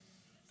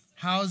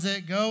How's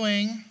it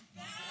going?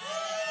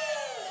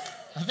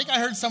 I think I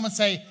heard someone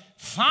say,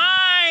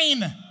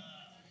 fine.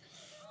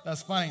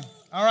 That's funny.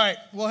 All right.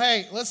 Well,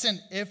 hey, listen,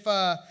 if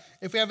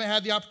we haven't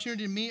had the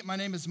opportunity to meet, my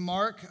name is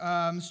Mark.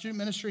 I'm student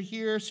minister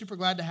here. Super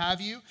glad to have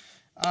you.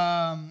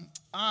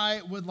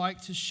 I would like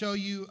to show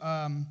you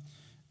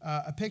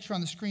a picture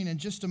on the screen in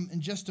just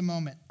a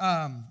moment.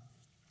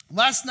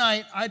 Last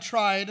night I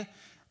tried.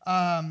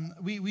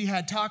 We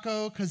had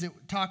tacos because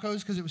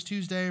it was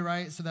Tuesday,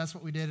 right? So that's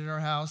what we did at our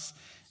house,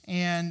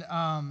 and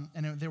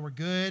they were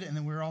good, and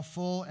then we were all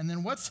full. And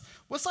then what's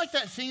like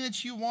that thing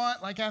that you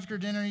want like after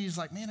dinner? You're just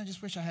like, man, I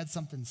just wish I had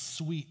something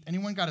sweet.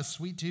 Anyone got a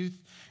sweet tooth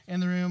in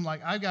the room?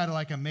 Like I've got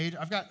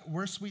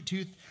worse sweet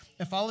tooth.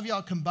 If all of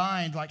y'all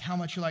combined like how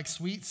much you like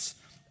sweets,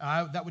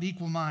 that would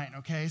equal mine,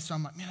 okay? So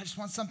I'm like, man, I just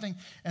want something.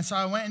 And so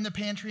I went in the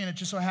pantry, and it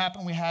just so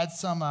happened we had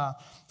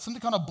something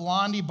called a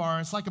Blondie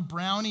bar. It's like a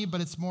brownie, but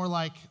it's more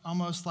like,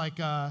 almost like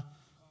a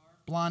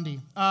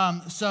Blondie.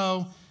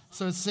 So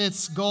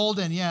it's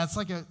golden. Yeah, it's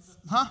like it's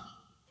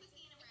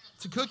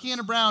a cookie and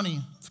a brownie.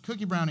 It's a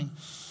cookie brownie.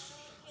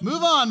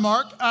 Move on,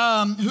 Mark.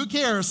 Who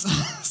cares?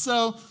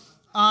 So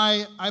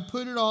I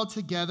put it all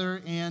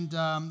together and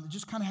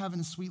just kind of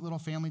having a sweet little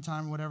family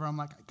time or whatever. I'm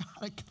like, I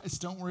got it, guys,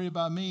 don't worry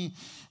about me.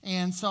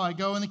 And so I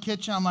go in the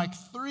kitchen. I'm like,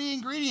 3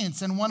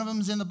 ingredients, and one of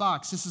them's in the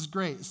box. This is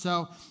great.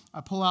 So I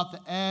pull out the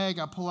egg,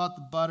 I pull out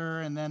the butter,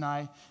 and then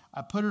I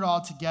put it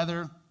all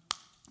together.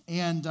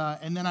 And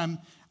then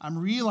I'm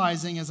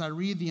realizing as I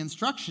read the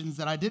instructions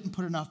that I didn't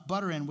put enough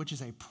butter in, which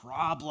is a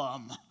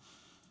problem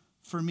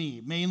for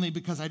me, mainly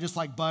because I just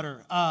like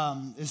butter.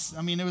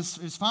 It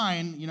was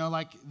fine,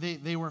 like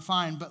they were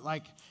fine, but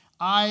like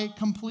I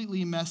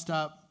completely messed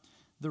up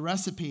the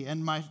recipe,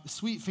 and my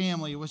sweet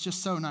family was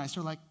just so nice.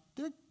 They're like,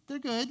 they're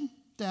good,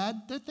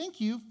 Dad.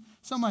 Thank you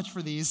so much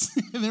for these.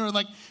 And they were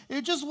like,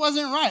 it just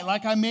wasn't right.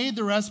 Like I made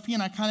the recipe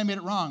and I kind of made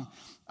it wrong.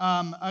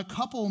 A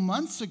couple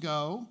months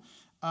ago,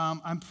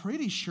 I'm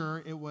pretty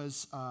sure it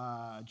was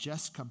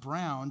Jessica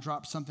Brown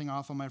dropped something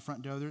off on my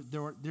front door.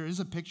 There is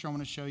a picture I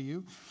want to show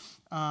you.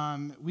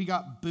 We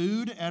got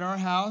booed at our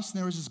house, and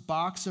there was this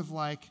box of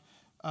like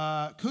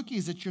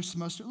cookies that you're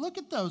supposed to, look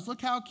at those,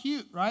 look how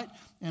cute, right?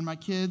 And my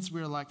kids,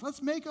 we were like,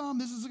 let's make them,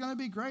 this is going to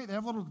be great. They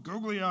have little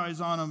googly eyes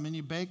on them, and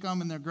you bake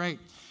them, and they're great.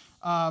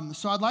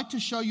 So I'd like to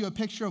show you a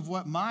picture of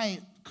what my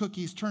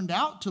cookies turned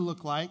out to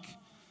look like.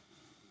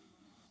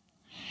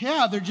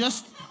 Yeah, they're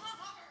just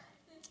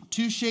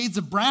 2 shades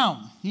of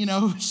brown,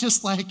 it's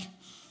just like,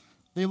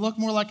 they look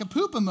more like a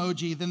poop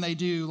emoji than they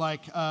do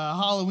like a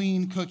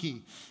Halloween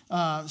cookie.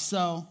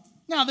 So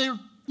now they're,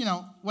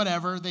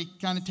 whatever. They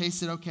kind of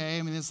tasted okay.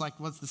 I mean, it's like,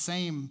 what's the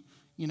same,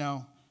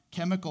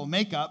 chemical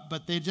makeup,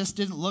 but they just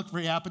didn't look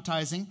very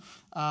appetizing.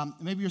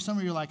 Maybe some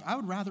of you are like, I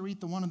would rather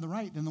eat the one on the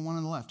right than the one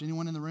on the left.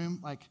 Anyone in the room?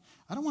 Like,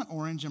 I don't want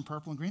orange and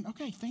purple and green.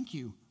 Okay, thank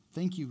you.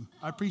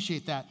 I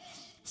appreciate that.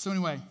 So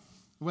anyway,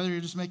 whether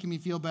you're just making me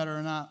feel better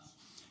or not.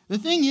 The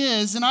thing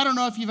is, and I don't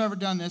know if you've ever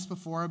done this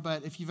before,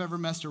 but if you've ever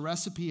messed a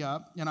recipe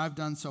up, and I've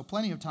done so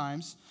plenty of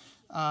times,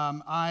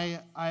 I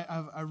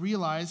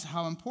realize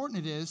how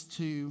important it is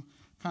to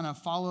kind of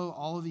follow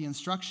all of the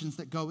instructions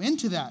that go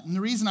into that. And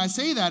the reason I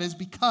say that is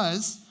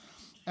because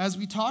as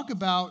we talk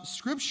about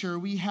Scripture,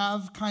 we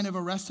have kind of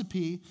a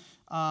recipe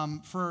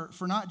for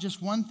not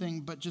just one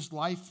thing, but just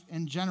life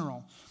in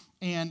general.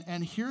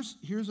 And here's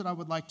what I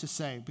would like to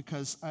say,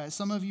 because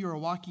some of you are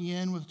walking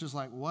in with just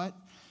like, what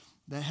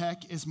the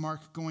heck is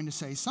Mark going to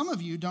say? Some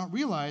of you don't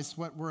realize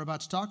what we're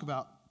about to talk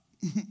about.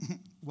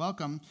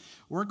 Welcome.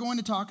 We're going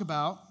to talk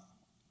about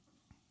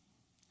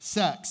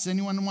sex.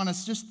 Anyone want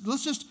to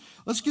let's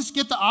just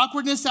get the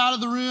awkwardness out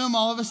of the room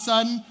all of a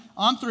sudden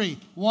on 3.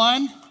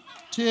 1,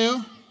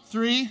 2,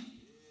 3.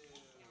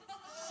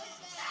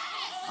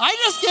 I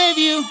just gave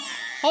you,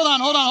 hold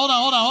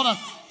on.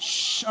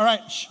 Shh, all right,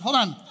 hold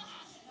on.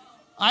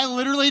 I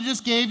literally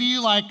just gave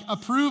you like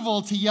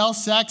approval to yell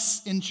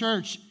sex in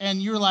church,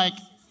 and you're like,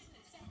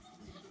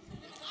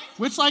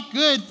 which like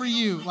good for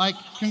you, like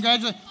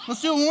congratulations.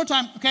 Let's do it one more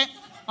time, okay?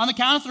 On the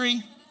count of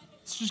 3,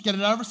 let's just get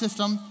it out of our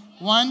system.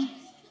 1,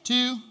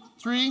 2,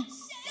 3.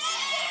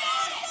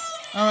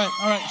 All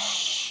right.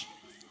 Shh.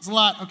 It's a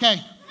lot.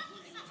 Okay.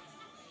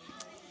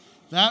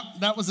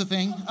 That was a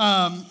thing.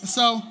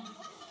 So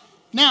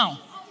now,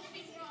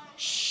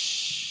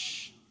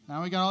 shh.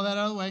 Now we got all that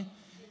out of the way.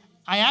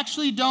 I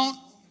actually don't.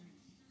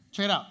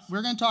 Check it out.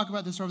 We're going to talk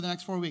about this over the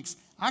next 4 weeks.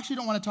 I actually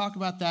don't want to talk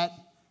about that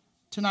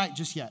tonight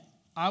just yet.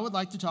 I would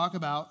like to talk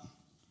about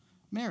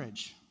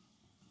marriage.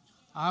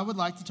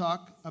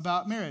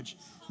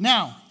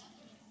 Now,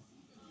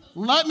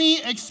 let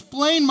me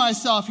explain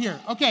myself here.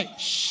 Okay,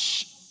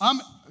 shh.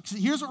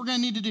 Here's what we're going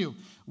to need to do.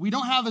 We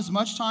don't have as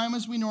much time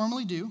as we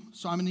normally do,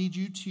 so I'm going to need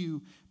you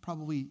to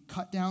probably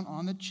cut down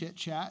on the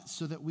chit-chat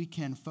so that we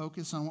can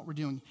focus on what we're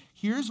doing.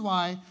 Here's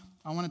why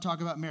I want to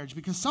talk about marriage,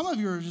 because some of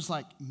you are just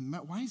like,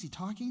 why is he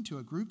talking to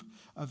a group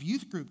of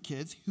youth group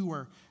kids who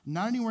are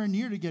not anywhere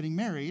near to getting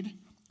married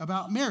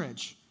about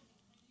marriage?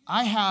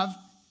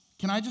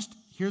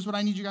 Here's what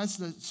I need you guys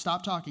to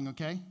stop talking,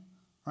 okay?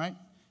 All right?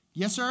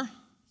 Yes, sir?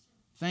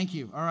 Thank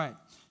you. All right.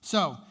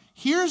 So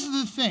here's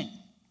the thing.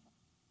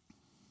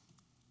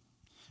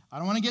 I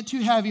don't want to get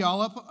too heavy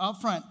all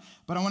up front,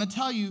 but I want to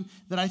tell you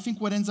that I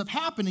think what ends up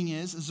happening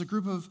is a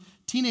group of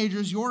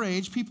teenagers your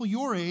age, people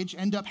your age,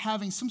 end up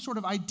having some sort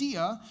of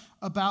idea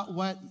about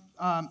what,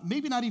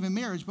 maybe not even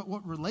marriage, but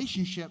what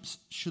relationships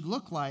should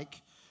look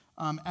like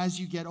as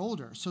you get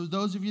older. So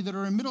those of you that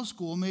are in middle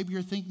school, maybe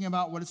you're thinking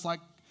about what it's like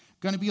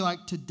going to be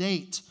like to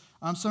date.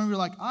 Some of you are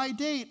like, I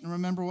date. And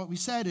remember what we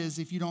said is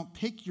if you don't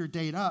pick your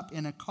date up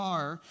in a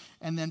car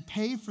and then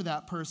pay for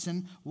that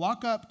person,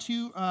 walk up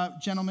to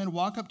gentleman,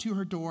 walk up to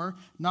her door,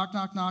 knock,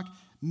 knock, knock,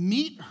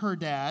 meet her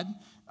dad,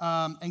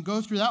 and go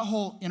through that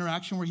whole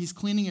interaction where he's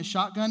cleaning his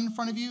shotgun in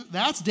front of you,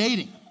 that's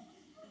dating.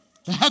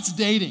 That's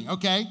dating,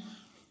 okay?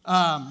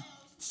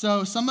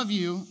 So some of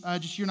you,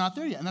 you're not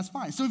there yet, and that's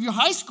fine. Some of you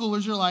high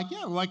schoolers are like,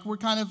 yeah, we're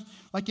kind of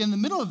like in the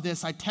middle of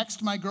this. I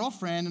text my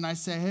girlfriend and I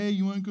say, hey,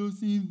 you want to go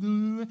see?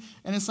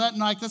 And it's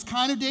like that's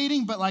kind of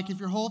dating, but like if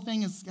your whole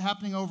thing is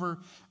happening over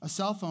a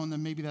cell phone,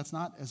 then maybe that's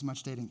not as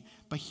much dating.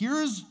 But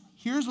here's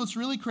what's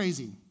really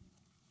crazy.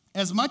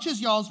 As much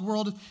as y'all's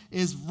world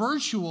is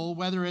virtual,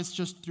 whether it's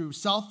just through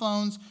cell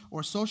phones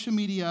or social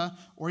media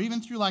or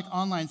even through like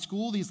online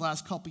school these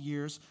last couple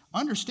years,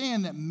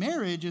 understand that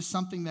marriage is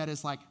something that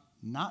is like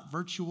not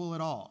virtual at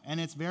all, and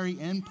it's very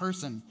in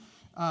person.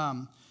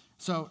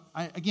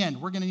 Again,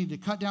 we're going to need to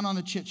cut down on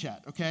the chit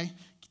chat, okay?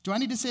 Do I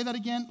need to say that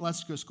again?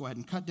 Let's just go ahead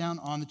and cut down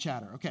on the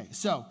chatter. Okay,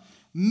 so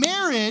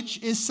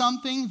marriage is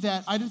something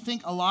that I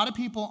think a lot of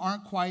people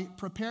aren't quite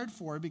prepared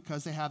for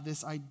because they have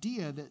this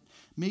idea that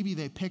maybe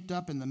they picked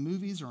up in the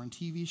movies or on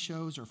TV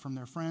shows or from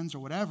their friends or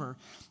whatever.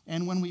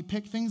 And when we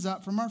pick things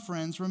up from our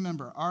friends,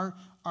 remember, are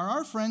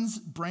our friends'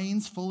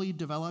 brains fully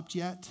developed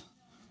yet?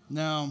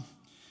 No.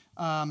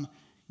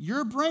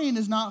 Your brain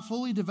is not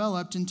fully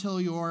developed until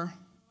you're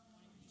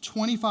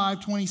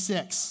 25,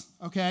 26,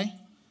 okay?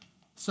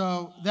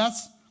 So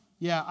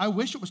I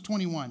wish it was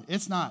 21.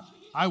 It's not.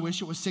 I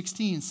wish it was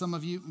 16. Some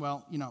of you,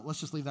 let's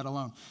just leave that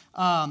alone.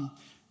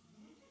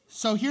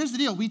 So here's the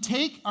deal. We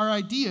take our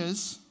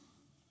ideas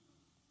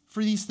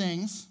for these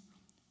things,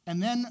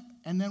 and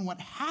then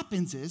what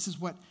happens is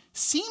what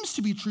seems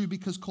to be true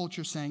because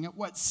culture's saying it,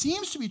 what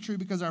seems to be true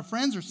because our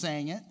friends are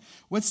saying it,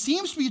 what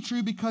seems to be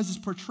true because it's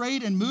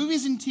portrayed in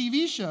movies and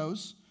TV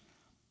shows,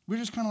 we're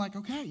just kind of like,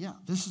 okay, yeah,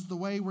 this is the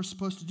way we're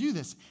supposed to do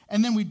this.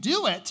 And then we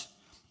do it.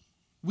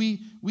 We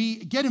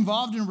get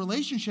involved in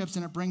relationships,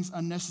 and it brings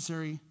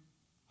unnecessary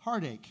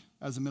heartache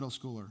as a middle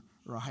schooler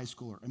or a high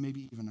schooler, and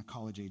maybe even a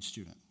college-age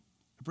student.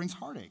 It brings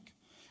heartache.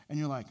 And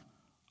you're like,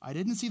 I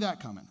didn't see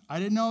that coming. I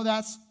didn't know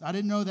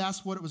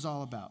that's what it was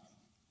all about.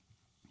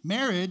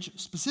 Marriage,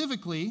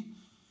 specifically,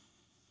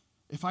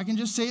 if I can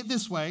just say it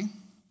this way,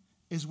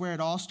 is where it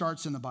all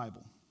starts in the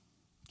Bible.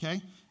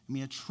 Okay? I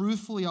mean, it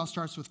truthfully all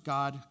starts with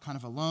God kind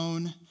of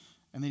alone,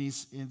 and then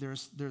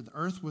the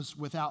earth was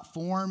without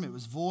form, it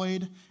was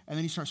void, and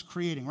then he starts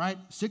creating, right?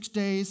 6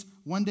 days,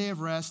 1 day of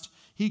rest.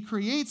 He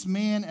creates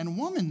man and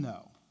woman,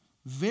 though,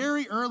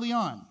 very early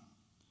on.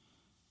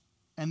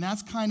 And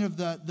that's kind of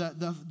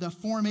the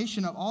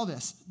formation of all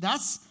this.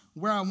 That's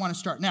where I want to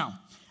start. Now,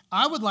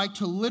 I would like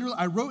to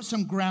I wrote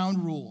some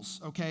ground rules,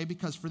 okay?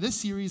 Because for this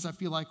series, I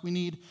feel like we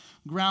need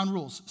ground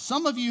rules.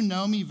 Some of you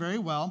know me very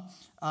well.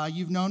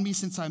 You've known me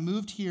since I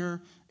moved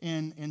here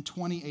in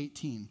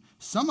 2018.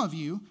 Some of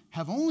you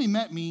have only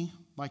met me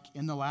like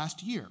in the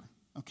last year,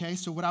 okay?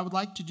 So what I would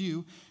like to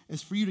do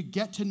is for you to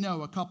get to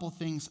know a couple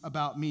things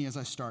about me as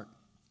I start.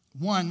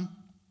 One,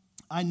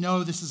 I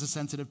know this is a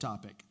sensitive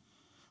topic.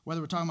 Whether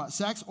we're talking about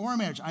sex or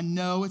marriage, I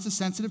know it's a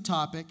sensitive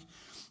topic,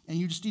 and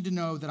you just need to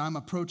know that I'm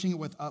approaching it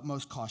with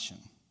utmost caution.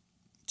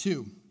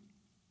 2,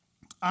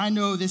 I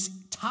know this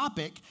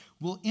topic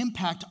will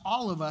impact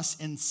all of us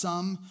in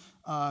some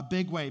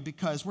big way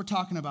because we're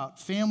talking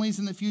about families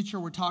in the future.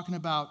 We're talking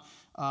about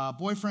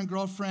boyfriend,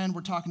 girlfriend.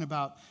 We're talking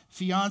about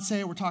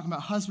fiance. We're talking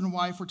about husband and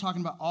wife. We're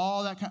talking about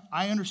all that kind.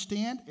 I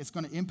understand it's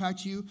going to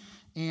impact you,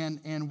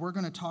 and we're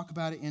going to talk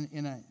about it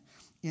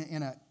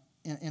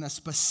in a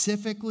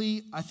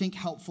specifically, I think,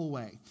 helpful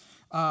way.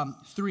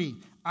 3,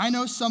 I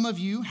know some of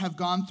you have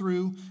gone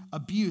through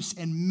abuse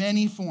in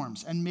many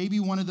forms, and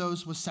maybe one of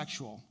those was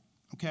sexual,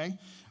 okay?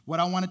 What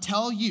I want to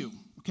tell you,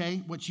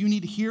 okay, what you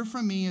need to hear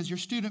from me as your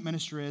student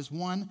minister is,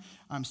 1,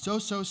 I'm so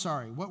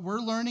sorry. What we're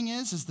learning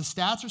is the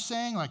stats are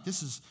saying, like,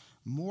 this is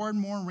more and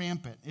more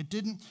rampant.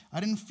 I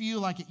didn't feel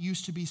like it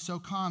used to be so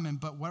common,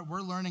 but what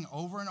we're learning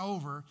over and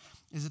over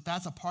is that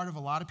that's a part of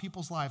a lot of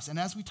people's lives. And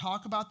as we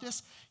talk about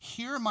this,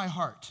 hear my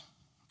heart,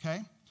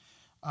 okay?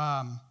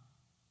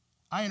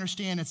 I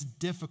understand it's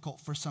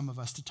difficult for some of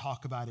us to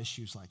talk about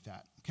issues like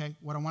that, okay?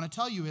 What I want to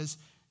tell you is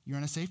you're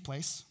in a safe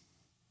place,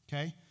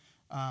 okay?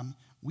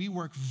 We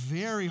work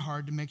very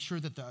hard to make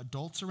sure that the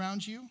adults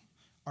around you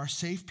are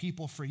safe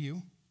people for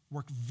you,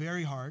 work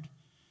very hard.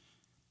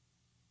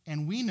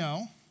 And we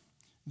know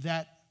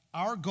that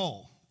our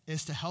goal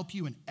is to help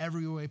you in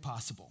every way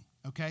possible,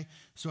 okay?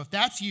 So if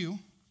that's you,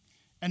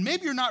 and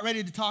maybe you're not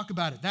ready to talk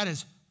about it, that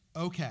is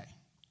okay,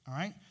 all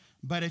right?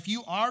 But if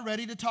you are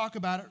ready to talk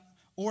about it,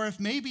 or if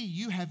maybe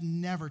you have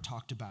never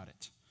talked about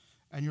it,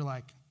 and you're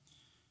like,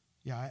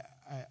 Yeah,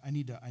 I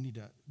need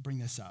to bring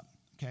this up,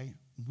 okay?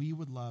 We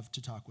would love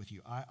to talk with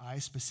you. I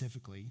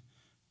specifically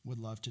would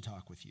love to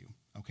talk with you,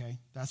 okay?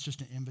 That's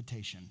just an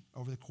invitation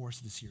over the course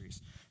of the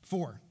series.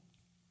 4,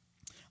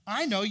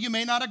 I know you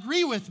may not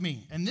agree with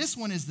me. And this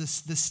one is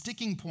the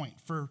sticking point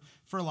for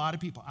a lot of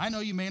people. I know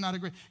you may not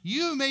agree.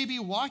 You may be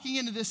walking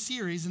into this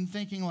series and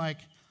thinking like,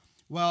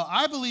 well,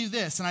 I believe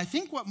this, and I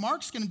think what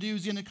Mark's going to do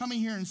is going to come in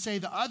here and say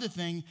the other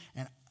thing,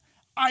 and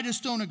I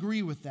just don't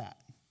agree with that.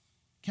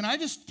 Can I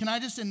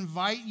just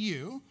invite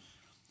you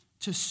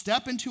to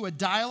step into a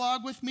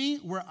dialogue with me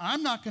where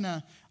I'm not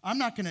gonna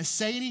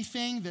say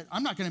anything that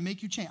I'm not gonna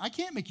make you change. I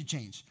can't make you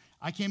change.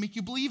 I can't make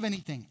you believe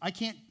anything. I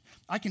can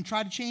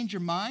try to change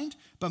your mind,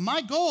 but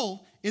my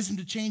goal isn't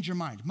to change your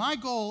mind. My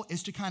goal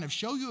is to kind of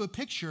show you a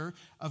picture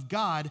of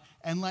God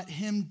and let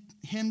him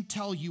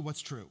tell you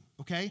what's true,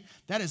 okay?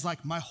 That is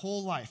like my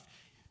whole life.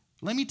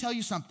 Let me tell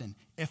you something.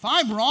 If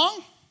I'm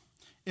wrong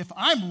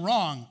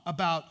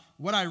about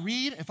what I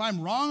read, if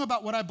I'm wrong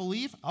about what I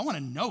believe, I want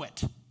to know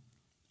it.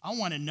 I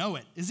want to know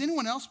it. Is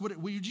anyone else, would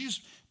you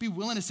just be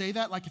willing to say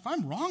that? Like, if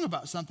I'm wrong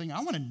about something,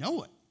 I want to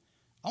know it.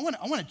 I want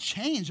to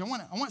change. I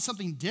want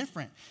something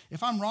different.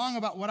 If I'm wrong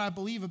about what I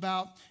believe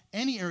about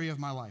any area of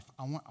my life,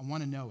 I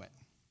want to know it.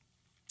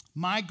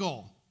 My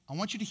goal, I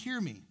want you to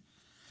hear me.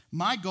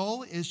 My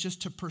goal is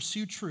just to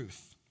pursue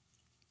truth.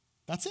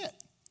 That's it.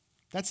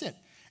 That's it.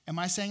 Am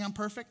I saying I'm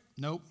perfect?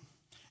 Nope.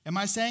 Am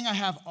I saying I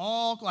have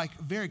all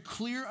very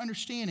clear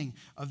understanding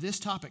of this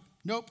topic?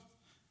 Nope.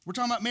 We're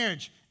talking about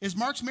marriage. Is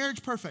Mark's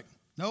marriage perfect?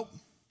 Nope.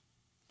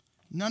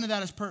 None of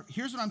that is perfect.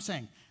 Here's what I'm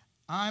saying.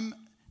 I'm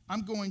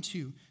going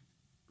to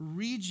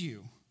read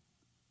you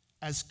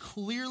as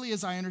clearly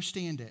as I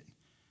understand it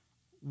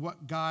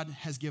what God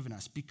has given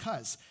us,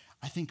 because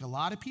I think a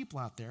lot of people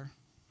out there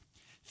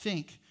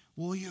think,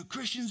 well,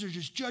 Christians are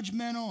just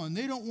judgmental and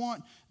they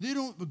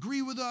don't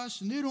agree with us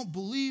and they don't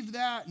believe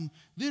that and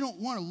they don't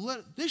want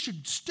to they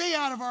should stay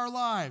out of our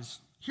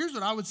lives. Here's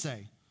what I would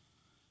say.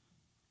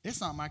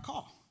 It's not my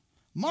call.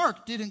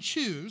 Mark didn't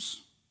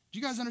choose. Do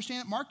you guys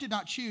understand? Mark did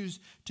not choose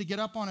to get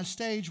up on a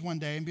stage one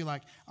day and be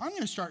like, I'm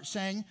going to start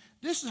saying,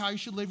 this is how you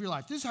should live your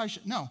life. This is how you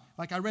should. No,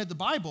 I read the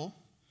Bible,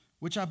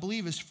 which I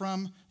believe is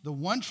from the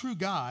one true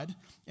God,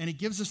 and it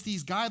gives us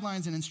these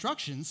guidelines and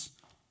instructions.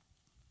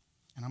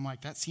 And I'm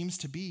like, that seems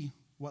to be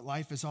what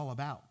life is all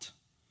about.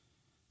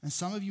 And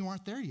some of you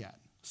aren't there yet.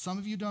 Some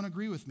of you don't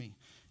agree with me.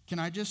 Can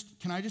I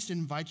just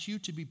invite you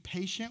to be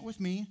patient with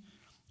me,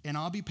 and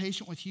I'll be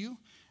patient with you?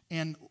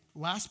 And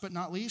last but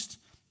not least,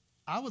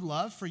 I would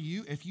love for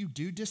you, if you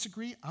do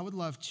disagree, I would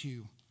love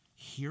to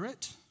hear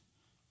it.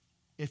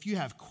 If you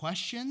have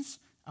questions,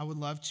 I would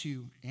love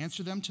to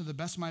answer them to the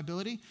best of my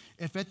ability.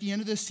 If at the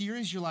end of this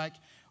series you're like,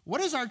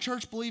 what does our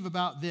church believe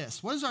about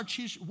this? What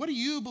do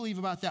you believe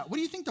about that? What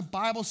do you think the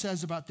Bible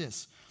says about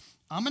this?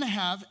 I'm going to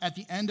have, at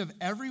the end of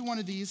every one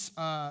of these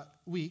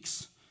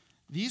weeks,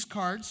 these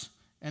cards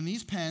and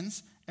these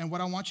pens, and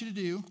what I want you to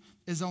do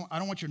is I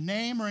don't want your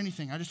name or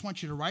anything. I just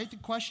want you to write the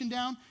question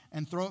down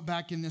and throw it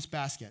back in this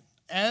basket.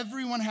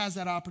 Everyone has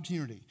that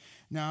opportunity.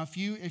 Now,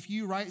 if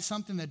you write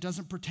something that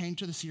doesn't pertain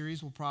to the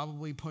series, we'll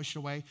probably push it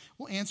away.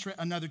 We'll answer it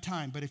another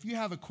time. But if you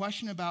have a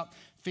question about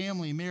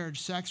family,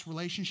 marriage, sex,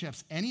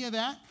 relationships, any of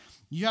that,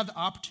 you have the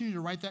opportunity to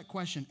write that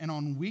question. And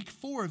on week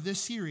 4 of this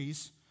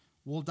series,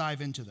 we'll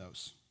dive into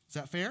those. Is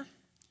that fair?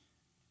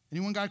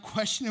 Anyone got a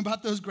question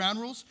about those ground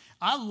rules?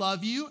 I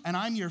love you, and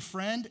I'm your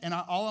friend, and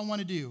all I want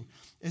to do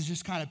is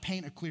just kind of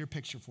paint a clear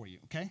picture for you,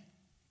 okay?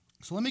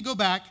 So let me go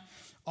back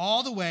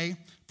all the way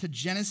to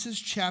Genesis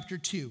chapter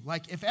 2.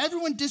 If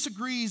everyone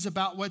disagrees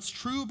about what's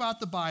true about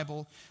the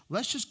Bible,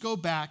 let's just go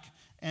back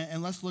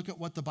and let's look at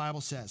what the Bible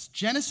says.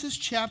 Genesis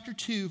chapter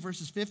 2,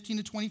 verses 15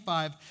 to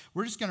 25.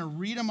 We're just going to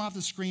read them off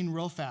the screen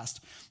real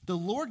fast. The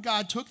Lord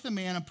God took the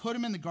man and put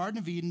him in the Garden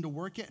of Eden to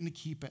work it and to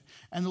keep it.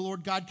 And the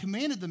Lord God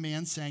commanded the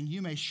man, saying,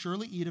 you may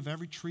surely eat of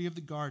every tree of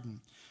the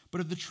garden. But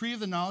of the tree of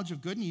the knowledge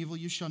of good and evil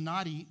you shall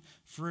not eat,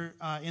 for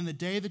in the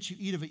day that you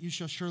eat of it you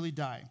shall surely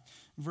die.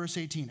 Verse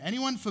 18.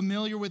 Anyone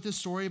familiar with this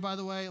story, by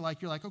the way?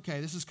 You're like,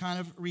 okay, this is kind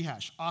of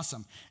rehash.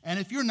 Awesome. And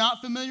if you're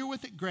not familiar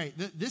with it, great.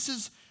 This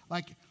is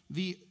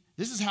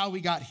how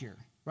we got here,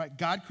 right?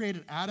 God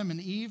created Adam and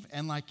Eve,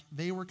 and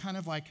they were kind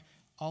of like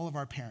all of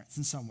our parents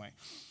in some way.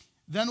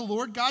 Then the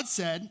Lord God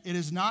said, it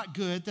is not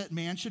good that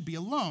man should be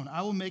alone.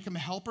 I will make him a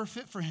helper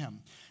fit for him.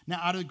 Now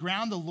out of the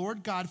ground the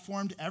Lord God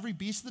formed every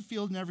beast of the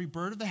field and every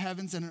bird of the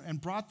heavens and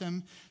brought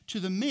them to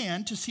the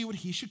man to see what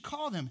he should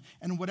call them.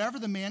 And whatever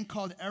the man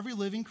called every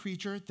living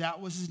creature, that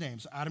was his name.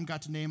 So Adam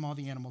got to name all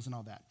the animals and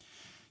all that.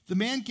 The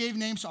man gave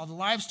names to all the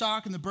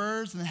livestock and the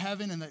birds and the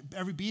heaven and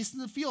every beast in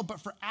the field.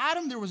 But for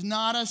Adam, there was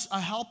not a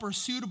helper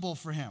suitable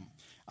for him.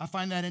 I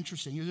find that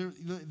interesting.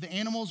 The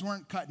animals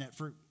weren't cutting it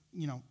for,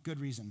 good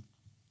reason.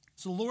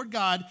 So the Lord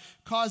God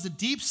caused a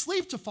deep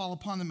sleep to fall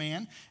upon the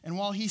man, and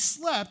while he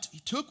slept, he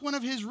took one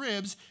of his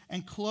ribs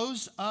and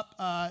closed up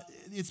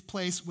its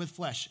place with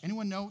flesh.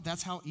 Anyone know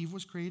that's how Eve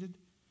was created?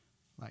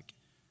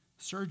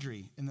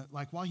 Surgery,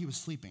 while he was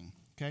sleeping.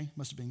 okay?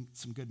 Must have been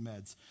some good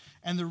meds.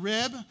 And the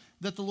rib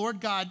that the Lord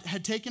God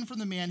had taken from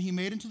the man, he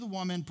made into the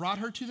woman, brought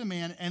her to the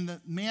man, and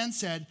the man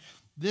said,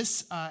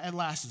 this at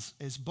last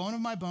is bone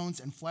of my bones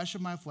and flesh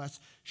of my flesh.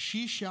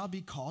 She shall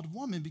be called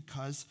woman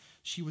because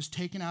she was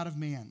taken out of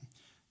man.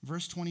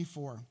 Verse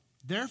 24.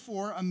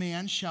 Therefore, a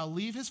man shall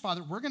leave his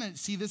father. We're going to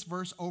see this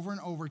verse over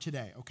and over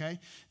today, okay?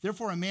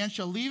 Therefore, a man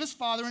shall leave his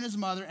father and his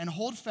mother and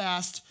hold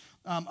fast,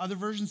 other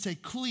versions say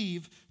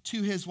cleave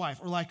to his wife,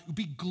 or like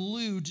be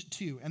glued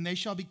to, and they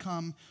shall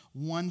become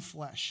one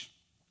flesh.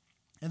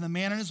 And the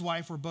man and his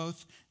wife were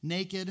both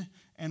naked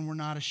and were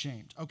not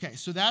ashamed. Okay,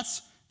 so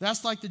that's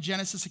like the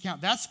Genesis account.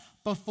 That's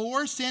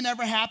before sin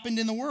ever happened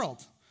in the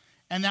world.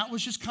 And that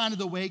was just kind of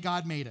the way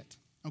God made it,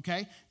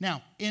 okay?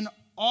 Now, in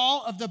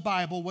all of the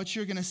Bible, what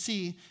you're going to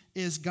see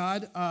is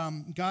God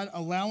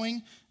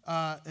allowing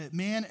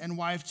man and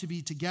wife to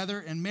be together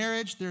in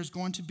marriage. There's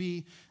going to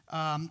be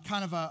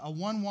kind of a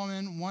one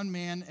woman, one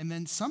man, and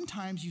then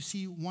sometimes you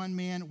see one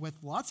man with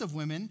lots of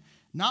women.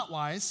 Not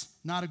wise,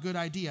 not a good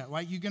idea,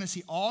 right? You're going to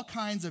see all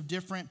kinds of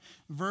different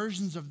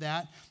versions of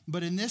that.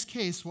 But in this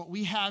case, what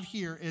we have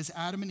here is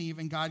Adam and Eve,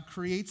 and God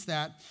creates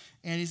that.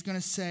 And he's going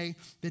to say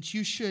that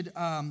you should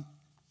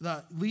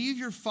leave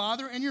your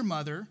father and your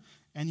mother,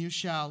 and you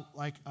shall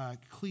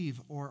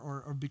cleave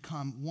or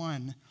become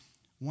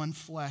one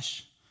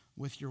flesh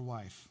with your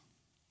wife.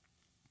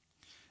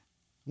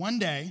 One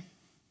day,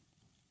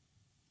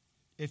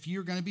 if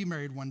you're going to be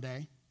married one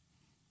day,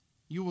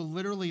 you will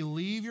literally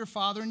leave your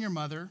father and your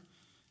mother,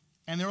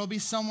 and there will be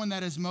someone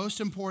that is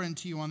most important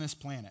to you on this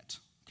planet,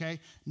 okay?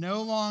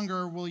 No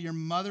longer will your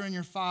mother and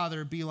your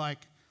father be like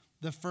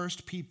the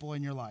first people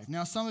in your life.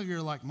 Now, some of you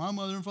are like, my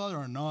mother and father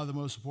are not the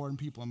most important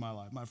people in my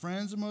life. My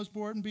friends are the most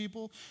important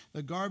people.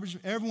 The garbage,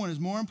 everyone is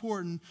more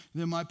important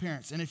than my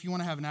parents. And if you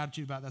want to have an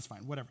attitude about it, that's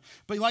fine, whatever.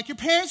 But like your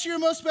parents are your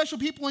most special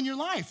people in your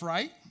life,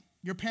 right?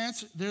 Your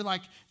parents, they're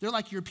like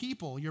your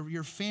people,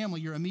 your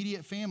family, your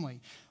immediate family.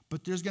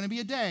 But there's going to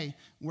be a day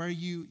where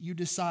you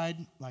decide,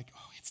 like,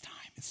 oh, it's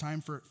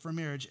time for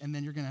marriage, and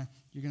then you're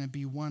gonna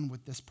be one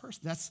with this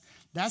person.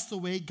 That's the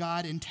way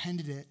God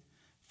intended it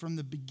from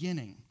the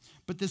beginning.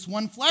 But this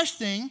one flesh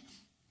thing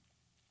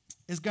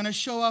is going to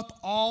show up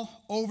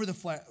all over the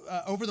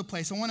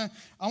place. I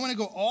want to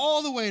go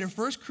all the way to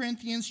 1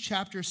 Corinthians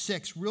chapter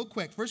 6 real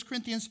quick. 1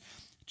 Corinthians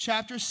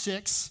chapter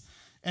 6,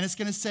 and it's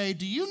going to say,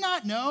 do you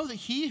not know that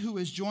he who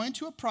is joined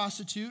to a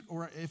prostitute,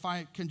 or if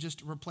I can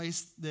just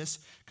replace this,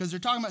 because they're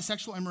talking about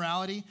sexual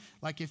immorality,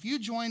 like if you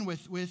join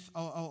with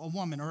a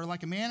woman, or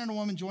like a man and a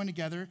woman join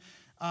together,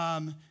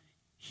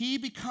 he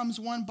becomes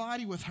one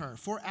body with her.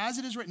 For as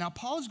it is written, now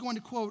Paul is going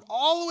to quote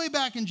all the way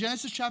back in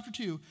Genesis chapter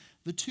 2,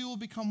 the two will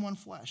become one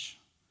flesh.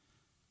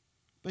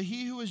 But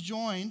he who is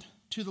joined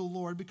to the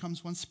Lord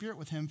becomes one spirit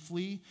with him.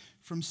 Flee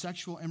from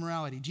sexual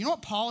immorality. Do you know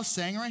what Paul is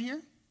saying right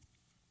here?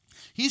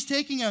 He's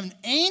taking an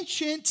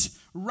ancient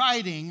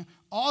writing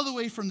all the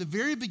way from the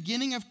very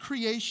beginning of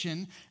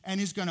creation, and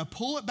he's going to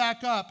pull it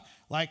back up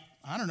like,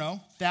 I don't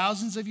know,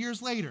 thousands of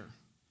years later.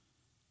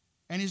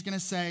 And he's going to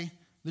say,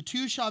 the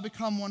two shall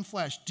become one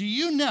flesh. Do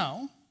you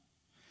know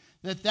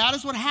that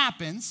is what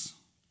happens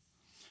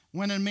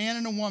when a man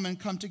and a woman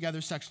come together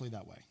sexually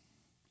that way?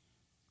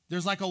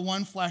 There's like a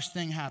one flesh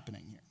thing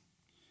happening here.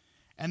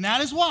 And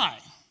that is why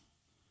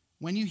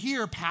when you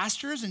hear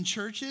pastors and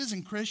churches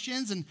and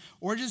Christians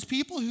or just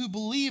people who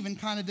believe in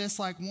kind of this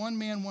like one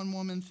man, one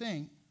woman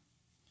thing,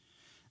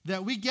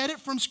 that we get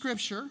it from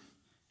Scripture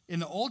in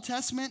the Old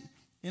Testament,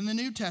 in the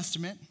New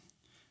Testament,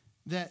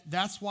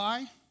 that's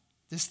why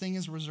this thing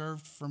is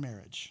reserved for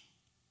marriage.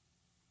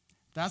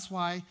 That's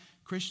why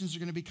Christians are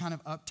going to be kind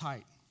of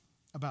uptight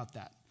about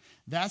that.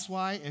 That's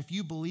why if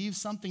you believe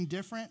something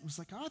different, it's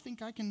like, oh, I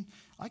think I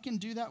can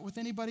do that with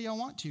anybody I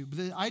want to. But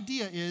the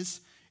idea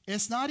is,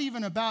 it's not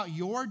even about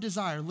your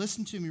desire.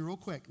 Listen to me real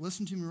quick.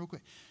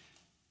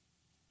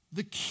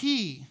 The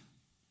key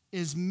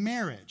is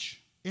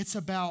marriage. It's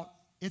about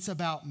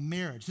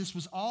marriage. This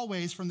was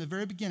always from the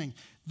very beginning.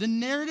 The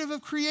narrative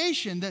of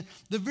creation,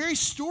 the very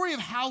story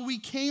of how we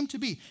came to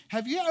be.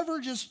 Have you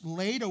ever just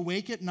laid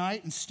awake at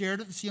night and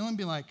stared at the ceiling and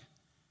be like,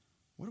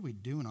 what are we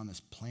doing on this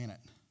planet?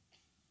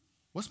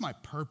 What's my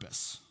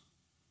purpose?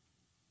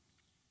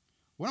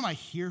 What am I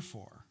here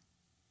for?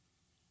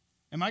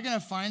 Am I going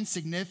to find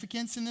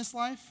significance in this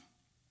life?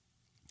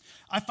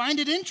 I find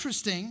it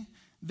interesting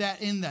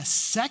that in the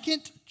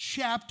second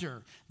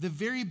chapter, the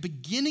very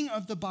beginning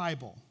of the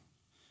Bible,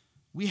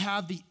 we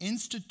have the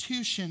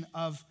institution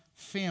of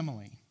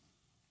family.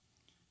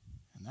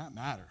 And that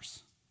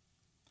matters.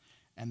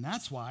 And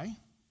that's why,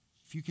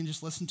 if you can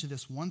just listen to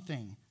this one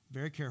thing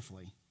very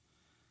carefully,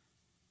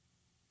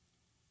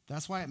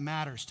 that's why it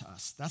matters to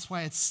us. That's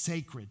why it's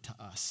sacred to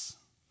us.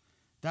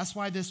 That's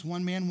why this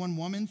one man, one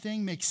woman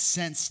thing makes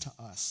sense to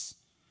us.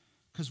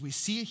 Because we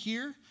see it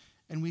here,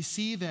 and we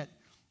see that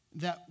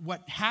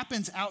what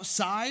happens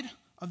outside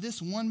of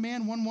this one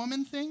man, one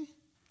woman thing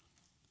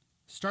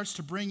starts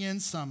to bring in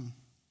some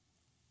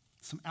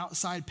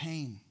outside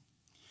pain.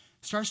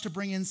 Starts to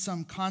bring in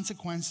some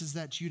consequences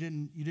that you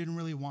didn't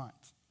really want.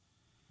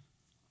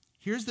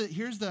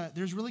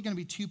 there's really going to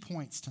be 2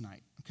 points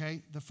tonight,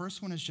 okay? The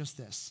first one is just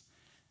this,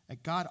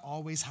 that God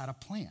always had a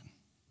plan.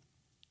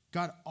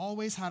 God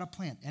always had a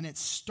plan. And it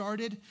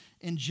started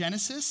in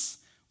Genesis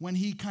when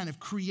he kind of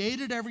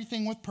created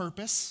everything with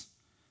purpose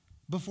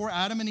before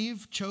Adam and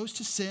Eve chose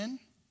to sin.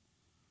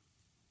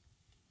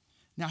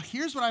 Now,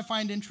 here's what I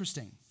find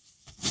interesting.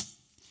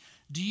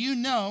 Do you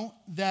know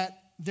that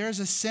there's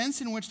a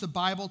sense in which the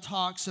Bible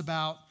talks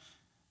about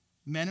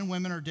men and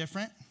women are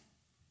different?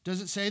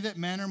 Does it say that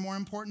men are more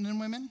important than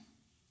women?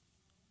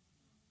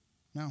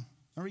 No,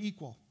 they're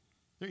equal.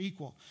 They're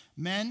equal.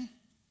 Men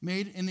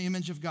made in the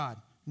image of God.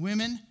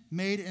 Women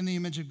made in the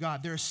image of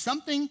God. There's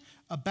something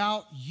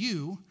about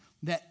you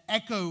that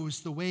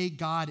echoes the way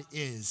God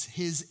is,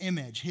 his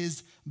image,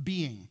 his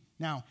being.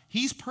 Now,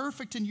 he's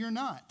perfect and you're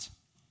not,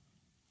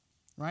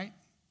 right?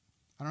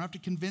 I don't have to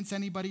convince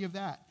anybody of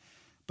that.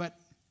 But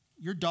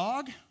your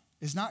dog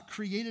is not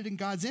created in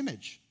God's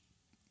image,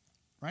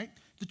 right?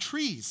 The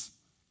trees,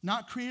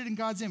 not created in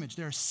God's image.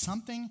 There's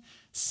something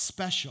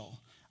special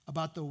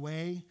about the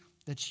way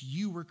that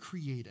you were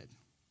created.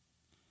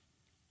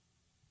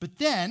 But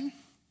then,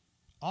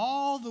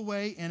 all the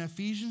way in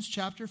Ephesians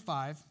chapter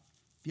 5,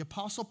 the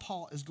Apostle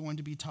Paul is going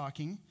to be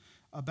talking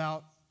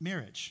about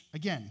marriage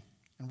again.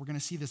 And we're going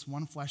to see this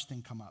one flesh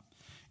thing come up.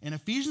 In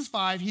Ephesians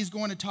 5, he's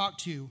going to talk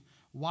to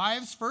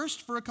wives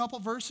first for a couple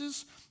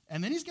verses,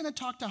 and then he's going to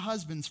talk to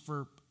husbands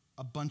for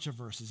a bunch of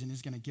verses, and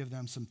he's going to give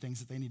them some things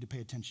that they need to pay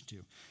attention to.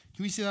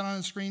 Can we see that on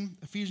the screen?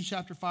 Ephesians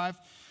chapter 5.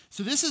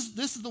 So this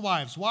is the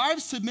wives.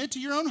 Wives, submit to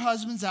your own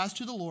husbands as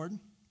to the Lord.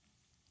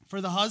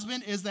 For the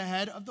husband is the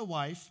head of the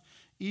wife,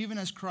 even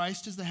as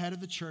Christ is the head of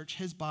the church,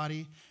 his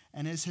body,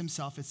 and is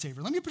himself its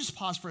Savior. Let me just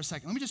pause for a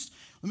second. Let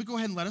me go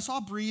ahead and let us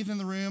all breathe in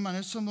the room. I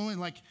know some women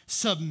like,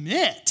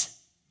 submit.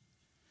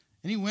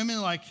 Any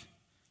women like,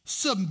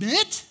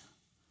 submit?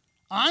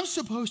 I'm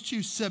supposed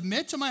to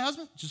submit to my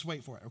husband? Just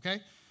wait for it,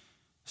 okay?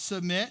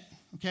 Submit,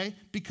 okay?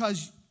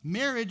 Because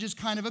marriage is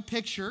kind of a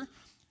picture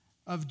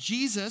of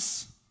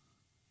Jesus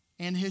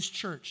and his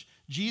church.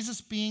 Jesus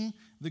being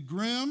the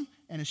groom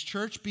and his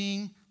church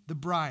being the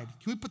bride.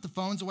 Can we put the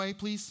phones away,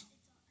 please?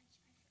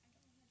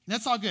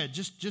 That's all good.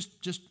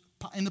 Just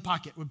in the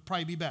pocket would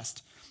probably be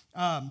best.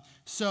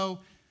 So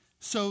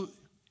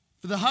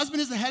for the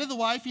husband is the head of the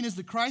wife, and is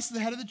the Christ is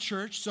the head of the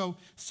church. So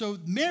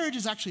marriage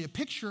is actually a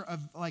picture of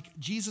like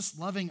Jesus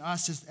loving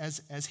us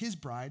as his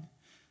bride.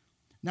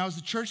 Now, as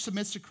the church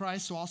submits to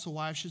Christ, so also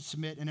wives should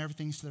submit in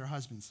everything to their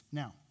husbands.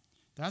 Now,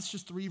 that's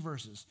just 3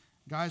 verses.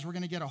 Guys, we're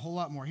going to get a whole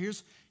lot more.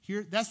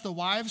 That's the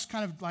wives'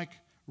 kind of like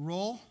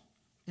role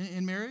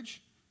in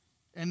marriage.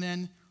 And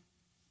then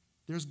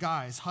there's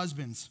guys,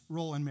 husbands'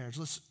 role in marriage.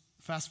 Let's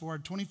fast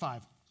forward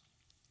 25.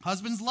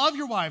 Husbands, love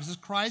your wives as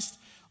Christ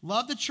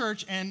loved the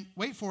church and,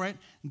 wait for it,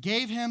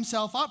 gave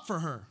himself up for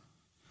her.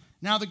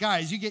 Now the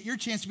guys, you get your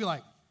chance to be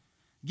like,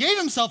 gave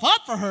himself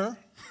up for her?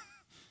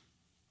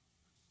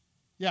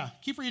 Yeah,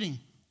 keep reading.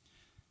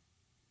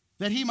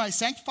 That he might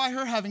sanctify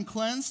her, having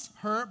cleansed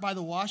her by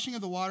the washing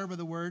of the water by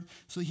the word,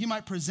 so that he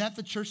might present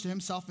the church to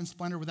himself in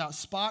splendor, without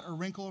spot or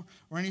wrinkle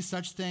or any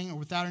such thing, or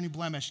without any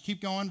blemish.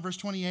 Keep going, verse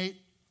 28.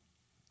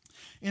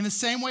 In the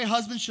same way,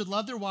 husbands should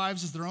love their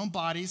wives as their own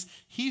bodies.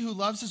 He who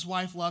loves his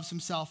wife loves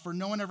himself, for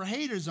no one ever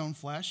hated his own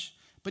flesh,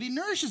 but he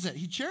nourishes it.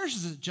 He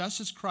cherishes it,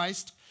 just as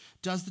Christ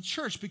does the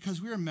church,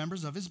 because we are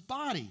members of his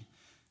body.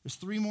 There's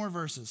 3 more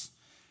verses.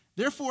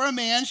 Therefore, a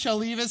man shall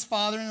leave his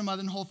father and mother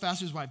and hold fast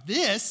to his wife.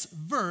 This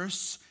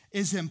verse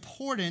is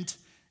important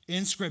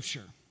in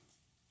Scripture.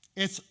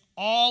 It's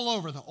all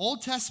over the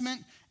Old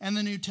Testament and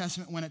the New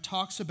Testament when it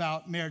talks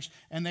about marriage,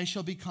 and they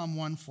shall become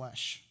one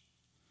flesh.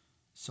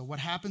 So what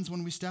happens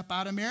when we step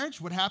out of marriage?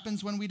 What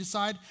happens when we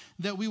decide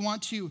that we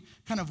want to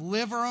kind of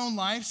live our own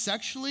life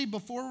sexually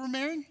before we're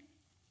married?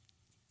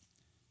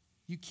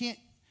 You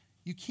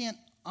can't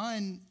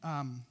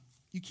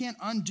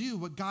undo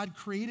what God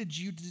created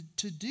you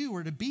to do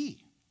or to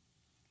be.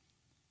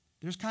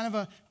 There's kind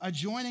of a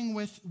joining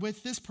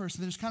with this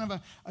person. There's kind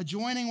of a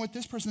joining with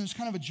this person. There's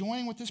kind of a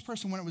joining with this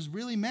person when it was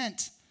really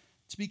meant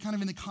to be kind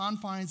of in the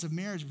confines of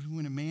marriage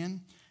between a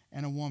man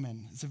and a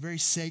woman. It's a very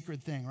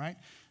sacred thing, right?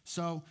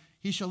 So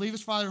he shall leave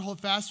his father and hold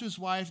fast to his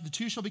wife. The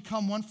two shall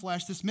become one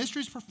flesh. This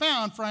mystery is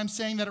profound, for I am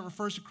saying that it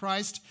refers to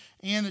Christ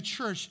and the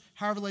church.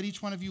 However, let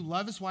each one of you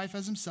love his wife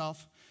as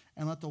himself,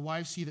 and let the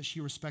wife see that she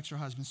respects her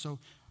husband. So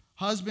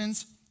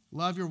husbands,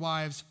 love your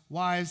wives.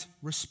 Wives,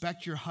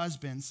 respect your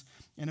husbands.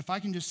 And if I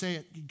can just say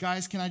it,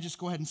 guys, can I just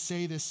go ahead and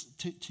say this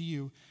to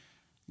you?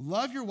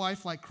 Love your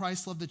wife like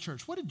Christ loved the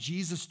church. What did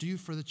Jesus do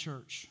for the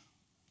church?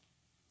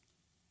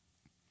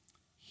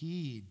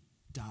 He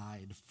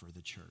died for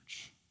the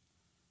church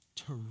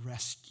to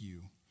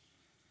rescue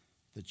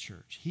the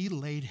church. He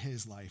laid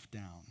his life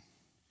down.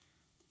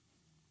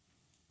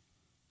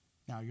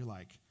 Now you're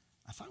like,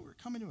 I thought we were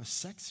coming to a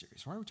sex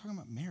series. Why are we talking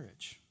about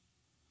marriage?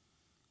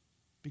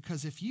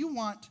 Because if you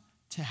want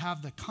to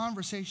have the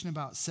conversation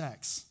about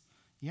sex,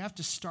 you have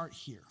to start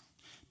here.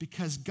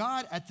 Because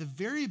God, at the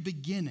very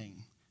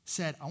beginning,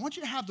 said, I want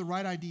you to have the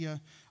right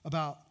idea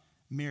about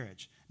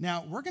marriage.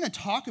 Now, we're going to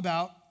talk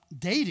about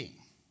dating,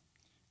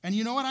 And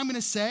you know what I'm going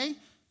to say?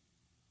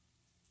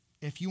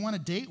 If you want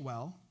to date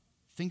well,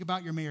 think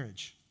about your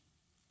marriage.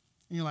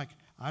 And you're like,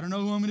 I don't know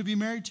who I'm going to be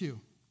married to.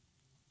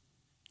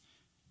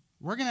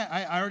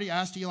 I already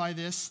asked Eli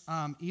this.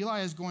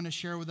 Eli is going to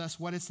share with us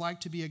what it's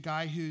like to be a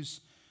guy who's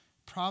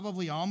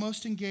probably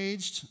almost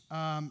engaged,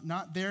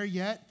 not there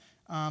yet,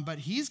 but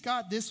he's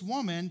got this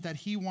woman that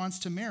he wants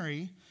to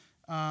marry.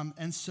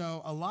 And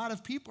so a lot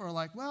of people are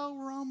like, well,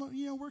 we're almost,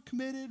 we're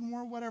committed and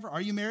we're whatever.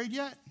 Are you married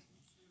yet?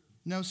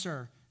 No,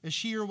 sir. Is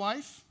she your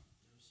wife?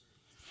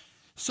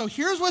 So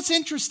here's what's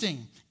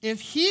interesting. If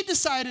he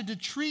decided to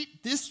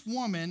treat this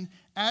woman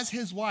as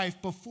his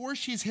wife before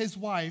she's his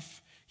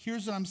wife,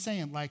 here's what I'm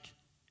saying. Like,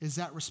 is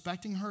that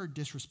respecting her or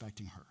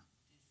disrespecting her?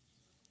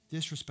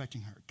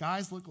 Disrespecting her.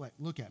 Guys,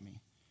 look at me.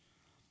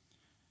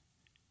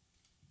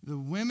 The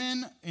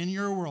women in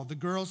your world, the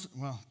girls,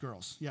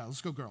 yeah, let's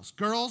go girls.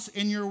 Girls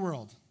in your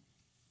world,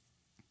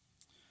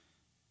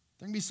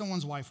 they're going to be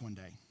someone's wife one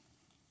day.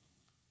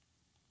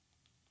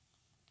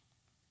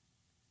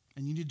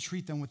 And you need to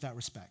treat them with that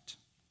respect.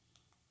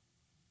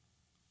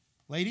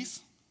 Ladies,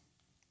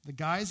 the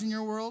guys in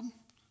your world,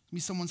 be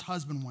someone's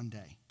husband one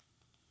day.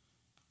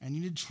 And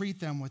you need to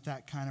treat them with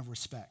that kind of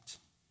respect.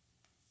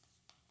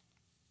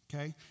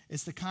 Okay?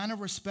 It's the kind of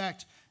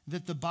respect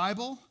that the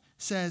Bible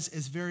says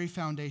is very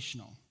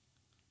foundational.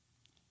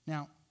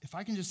 Now, if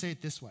I can just say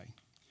it this way.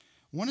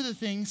 One of the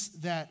things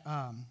that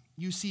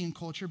you see in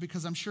culture,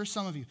 because I'm sure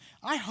some of you,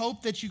 I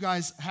hope that you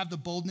guys have the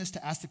boldness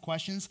to ask the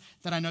questions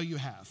that I know you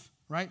have,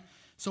 right?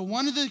 So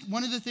one of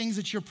the things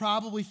that you're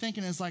probably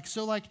thinking is like,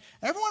 so like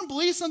everyone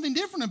believes something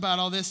different about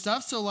all this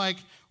stuff. So like,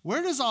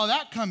 where does all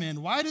that come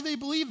in? Why do they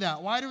believe that?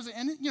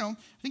 And I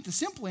think the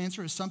simple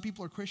answer is some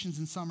people are Christians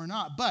and some are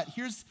not. But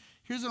here's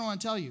what I want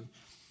to tell you.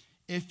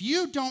 If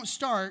you don't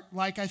start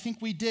like I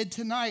think we did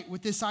tonight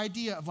with this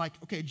idea of like,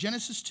 okay,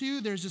 Genesis 2,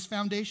 there's this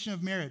foundation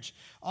of marriage.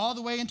 All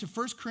the way into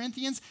 1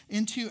 Corinthians,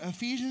 into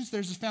Ephesians,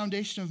 there's this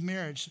foundation of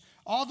marriage.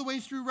 All the way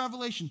through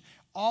Revelation,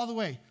 all the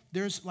way.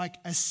 There's like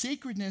a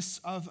sacredness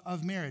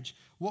of marriage.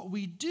 What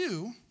we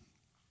do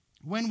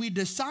when we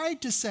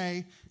decide to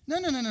say, no,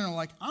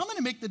 like I'm going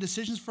to make the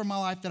decisions for my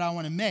life that I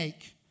want to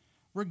make,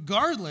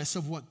 regardless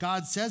of what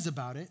God says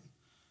about it,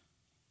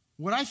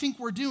 what I think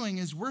we're doing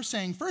is we're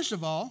saying, first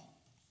of all,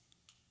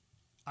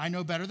 I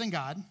know better than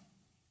God.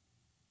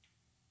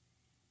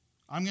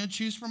 I'm going to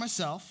choose for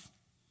myself.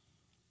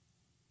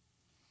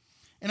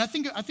 And I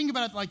think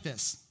about it like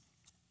this.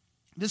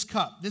 This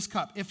cup.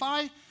 If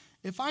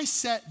I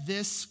set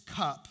this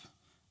cup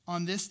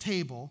on this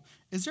table,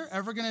 is there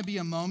ever going to be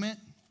a moment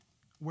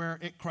where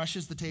it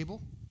crushes the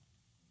table?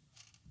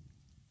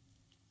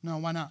 No,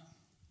 why not?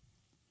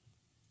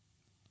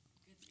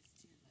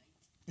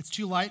 It's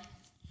too light.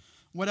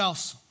 What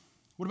else?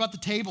 What about the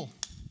table?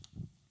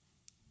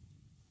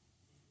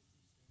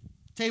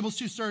 Table's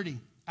too sturdy.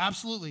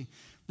 Absolutely.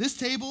 This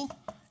table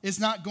is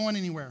not going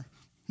anywhere.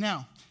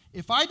 Now,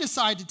 if I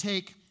decide to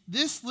take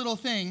this little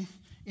thing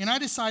and I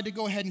decide to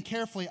go ahead and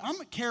I'm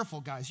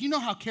careful, guys. You know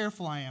how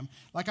careful I am.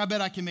 Like, I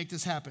bet I can make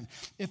this happen.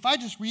 If I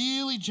just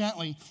really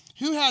gently,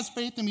 who has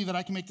faith in me that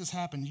I can make this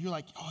happen? You're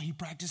like, oh, he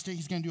practiced it.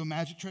 He's going to do a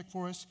magic trick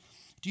for us.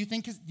 Who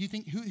thinks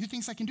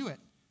I can do it?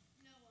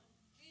 No one.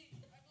 I believe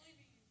in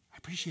you. I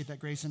appreciate that,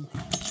 Grayson.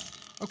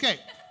 Okay,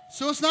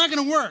 so it's not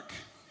going to work.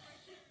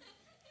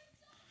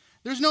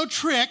 There's no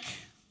trick,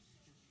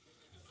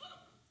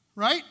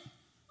 right?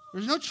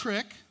 There's no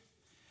trick.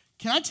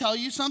 Can I tell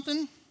you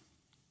something?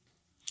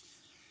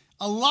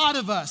 A lot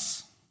of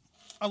us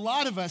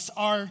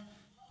are,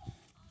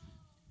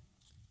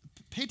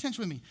 pay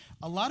attention with me.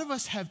 A lot of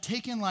us have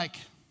taken like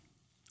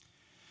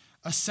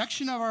a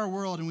section of our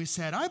world and we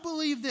said, I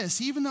believe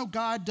this, even though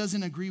God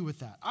doesn't agree with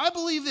that. I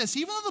believe this,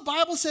 even though the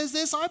Bible says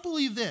this, I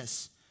believe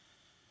this.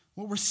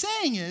 What we're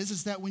saying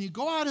is that when you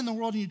go out in the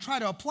world and you try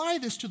to apply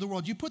this to the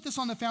world, you put this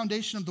on the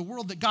foundation of the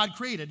world that God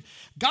created.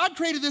 God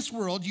created this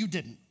world, you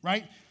didn't,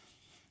 right?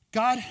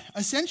 God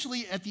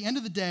essentially, at the end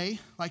of the day,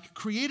 like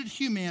created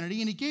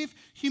humanity, and he gave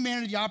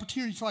humanity the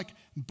opportunity to like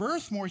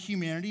birth more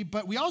humanity,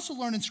 but we also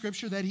learn in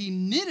Scripture that he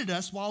knitted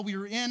us while we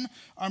were in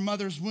our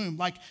mother's womb.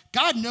 Like,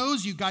 God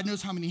knows you. God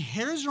knows how many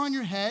hairs are on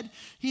your head.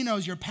 He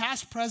knows your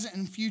past, present,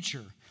 and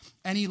future,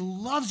 and he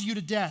loves you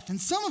to death. And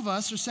some of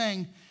us are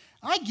saying,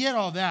 I get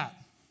all that,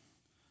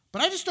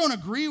 but I just don't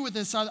agree with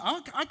this.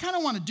 I kind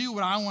of want to do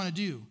what I want to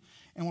do.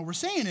 And what we're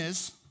saying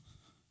is,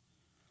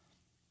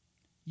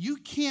 you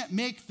can't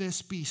make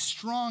this be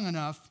strong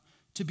enough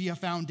to be a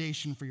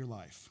foundation for your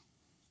life.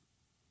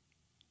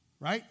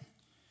 Right?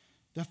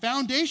 The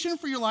foundation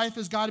for your life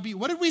has got to be,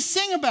 what did we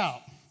sing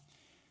about?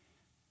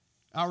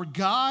 Our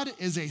God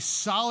is a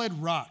solid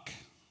rock,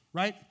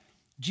 right?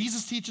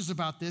 Jesus teaches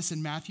about this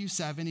in Matthew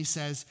 7. He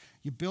says,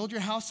 you build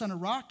your house on a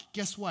rock,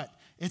 guess what?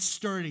 It's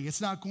sturdy.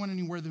 It's not going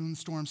anywhere when the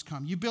storms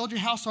come. You build your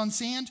house on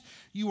sand,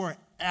 you are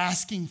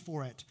asking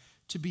for it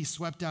to be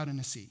swept out in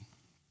the sea.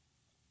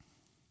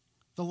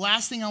 The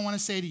last thing I want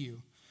to say to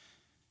you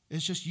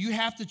is just you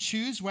have to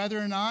choose whether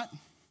or not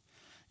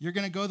you're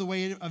going to go the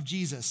way of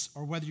Jesus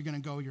or whether you're going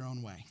to go your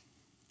own way.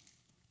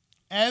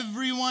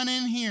 Everyone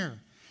in here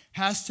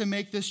has to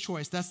make this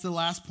choice. That's the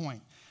last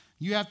point.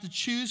 You have to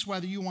choose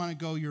whether you want to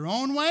go your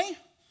own way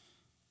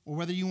or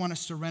whether you want to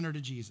surrender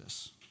to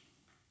Jesus.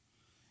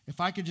 If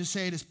I could just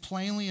say it as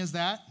plainly as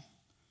that,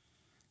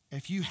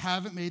 if you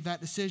haven't made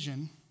that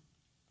decision,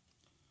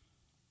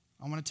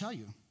 I want to tell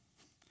you,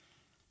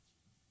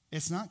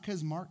 it's not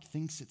because Mark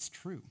thinks it's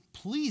true.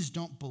 Please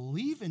don't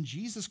believe in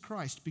Jesus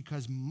Christ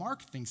because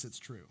Mark thinks it's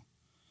true.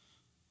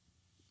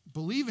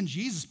 Believe in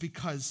Jesus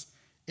because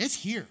it's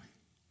here.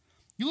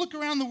 You look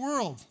around the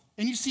world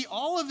and you see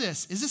all of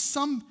this. Is this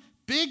some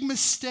big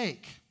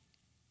mistake?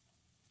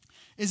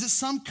 Is it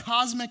some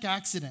cosmic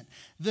accident?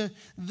 The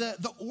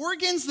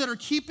organs that are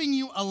keeping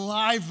you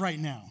alive right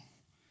now,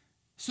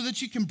 so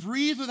that you can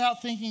breathe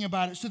without thinking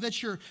about it, so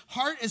that your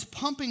heart is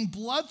pumping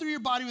blood through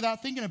your body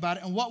without thinking about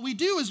it. And what we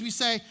do is we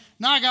say,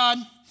 nah, God,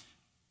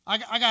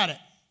 I got it.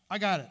 I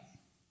got it.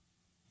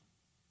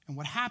 And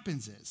what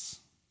happens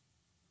is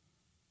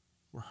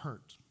we're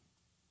hurt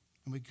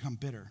and we become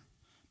bitter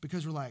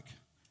because we're like,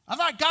 I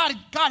thought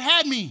God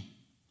had me,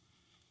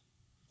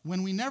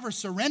 when we never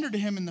surrendered to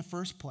him in the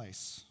first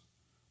place.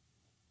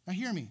 Now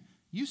hear me.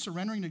 You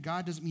surrendering to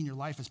God doesn't mean your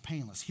life is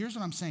painless. Here's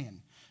what I'm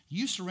saying.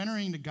 You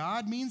surrendering to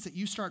God means that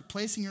you start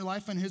placing your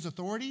life in his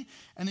authority,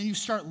 and then you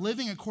start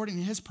living according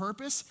to his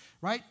purpose,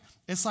 right?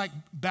 It's like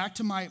back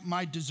to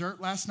my dessert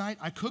last night.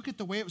 I cook it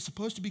the way it was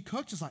supposed to be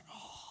cooked. It's like,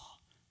 oh,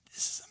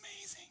 this is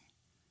amazing.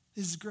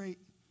 This is great.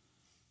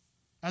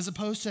 As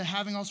opposed to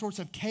having all sorts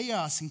of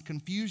chaos and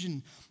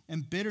confusion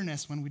and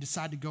bitterness when we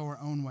decide to go our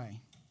own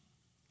way.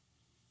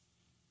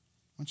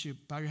 I want you to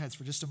bow your heads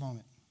for just a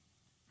moment.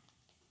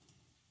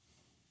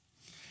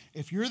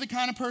 If you're the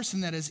kind of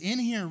person that is in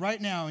here right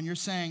now and you're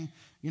saying,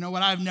 you know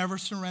what, I've never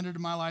surrendered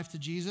my life to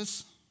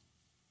Jesus,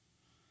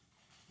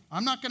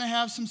 I'm not going to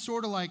have some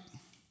sort of like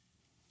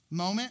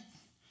moment.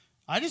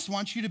 I just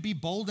want you to be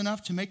bold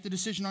enough to make the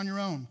decision on your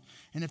own.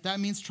 And if that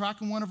means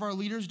tracking one of our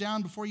leaders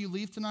down before you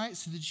leave tonight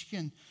so that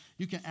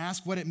you can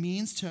ask what it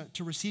means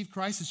to receive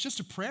Christ, it's just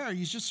a prayer.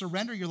 You just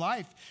surrender your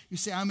life. You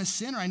say, I'm a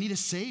sinner. I need a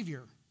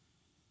Savior.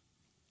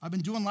 I've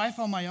been doing life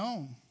on my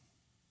own.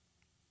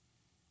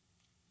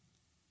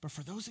 But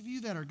for those of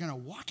you that are going to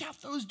walk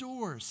out those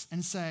doors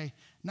and say,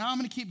 now I'm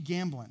going to keep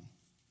gambling.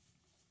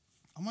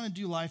 I want to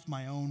do life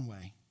my own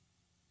way.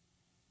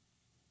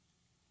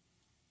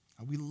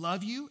 We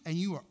love you, and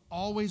you are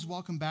always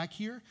welcome back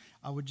here.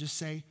 I would just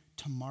say,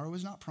 tomorrow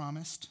is not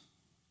promised.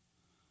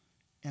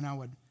 And I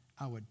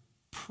would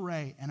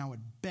pray and I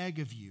would beg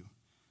of you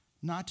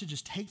not to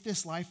just take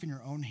this life in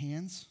your own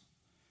hands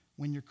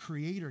when your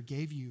Creator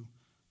gave you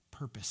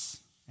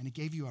purpose and He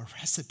gave you a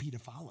recipe to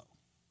follow.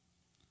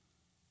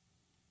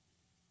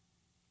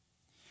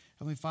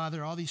 Heavenly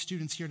Father, all these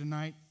students here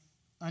tonight,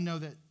 I know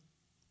that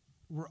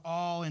we're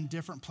all in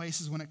different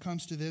places when it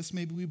comes to this.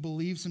 Maybe we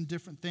believe some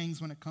different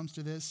things when it comes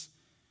to this.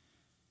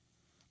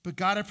 But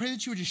God, I pray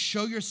that you would just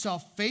show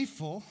yourself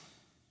faithful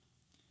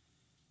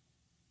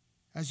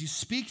as you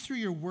speak through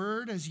your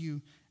word, as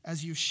you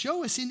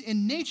show us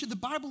in nature. The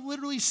Bible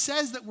literally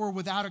says that we're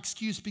without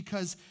excuse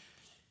because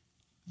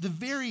the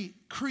very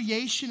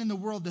creation in the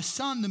world, the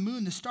sun, the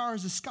moon, the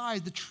stars, the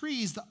skies, the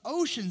trees, the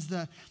oceans,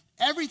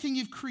 everything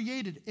you've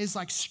created is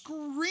like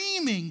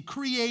screaming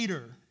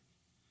Creator.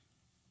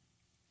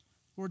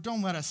 Lord,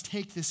 don't let us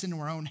take this into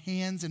our own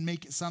hands and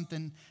make it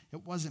something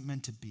it wasn't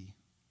meant to be.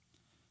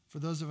 For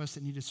those of us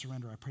that need to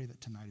surrender, I pray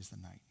that tonight is the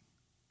night.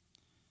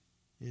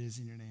 It is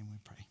in your name we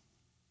pray.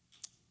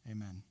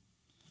 Amen.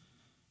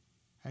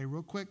 Hey,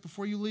 real quick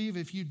before you leave,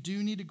 if you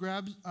do need to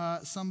grab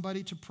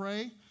somebody to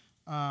pray,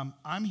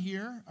 I'm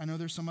here. I know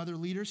there's some other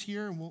leaders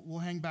here, and we'll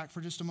hang back for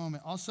just a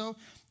moment. Also,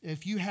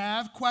 if you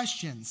have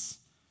questions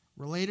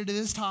related to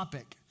this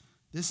topic,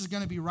 this is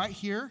going to be right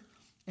here,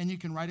 and you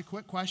can write a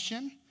quick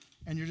question,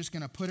 and you're just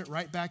going to put it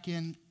right back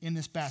in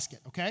this basket,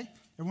 okay?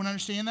 Everyone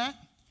understand that?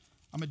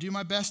 I'm going to do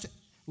my best,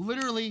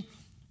 literally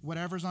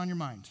whatever's on your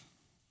mind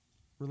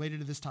related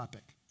to this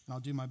topic, and I'll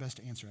do my best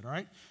to answer it, all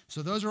right?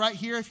 So those are right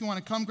here. If you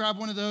want to come grab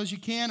one of those, you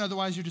can.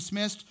 Otherwise, you're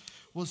dismissed.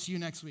 We'll see you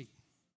next week.